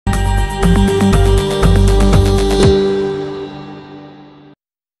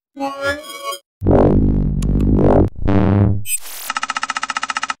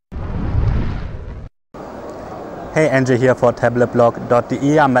Hey, Angie here for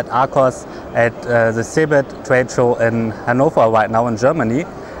tabletblog.de. I'm at Archos at the CeBIT trade show in Hanover right now in Germany.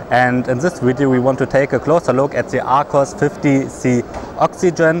 And in this video we want to take a closer look at the Archos 50c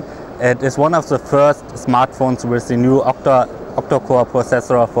Oxygen. It is one of the first smartphones with the new OctaCore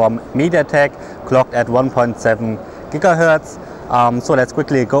processor from MediaTek, clocked at 1.7 GHz. So let's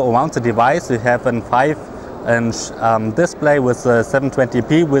quickly go around the device. We have a 5-inch display with a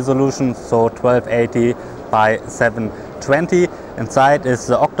 720p resolution, so 1280 by 720. Inside is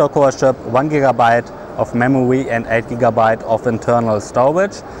the octa-core chip, 1 GB of memory and 8 GB of internal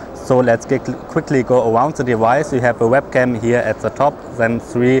storage. So let's quickly go around the device. You have a webcam here at the top, then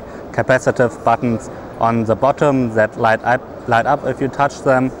 3 capacitive buttons on the bottom that light up if you touch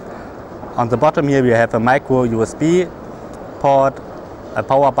them. On the bottom here we have a micro USB port, a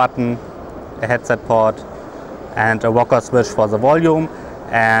power button, a headset port, and a rocker switch for the volume.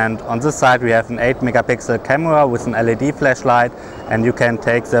 And on this side we have an 8 megapixel camera with an LED flashlight, and you can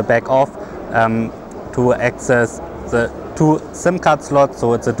take the back off to access the 2 SIM card slots.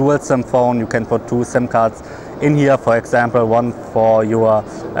 So it's a dual SIM phone. You can put 2 SIM cards in here, for example, one for your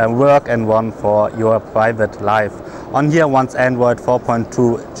work and one for your private life. On here runs Android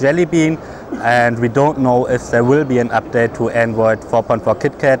 4.2 Jelly Bean, and we don't know if there will be an update to Android 4.4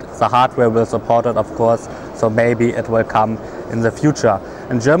 KitKat. The hardware will support it, of course, so maybe it will come in the future.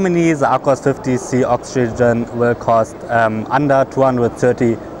 In Germany, the Archos 50c Oxygen will cost under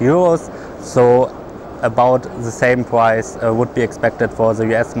 230 euros, so about the same price would be expected for the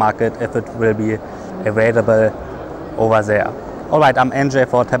US market if it will be available over there. Alright, I'm NJ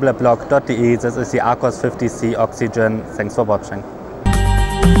for tabletblog.de. This is the Archos 50c Oxygen. Thanks for watching.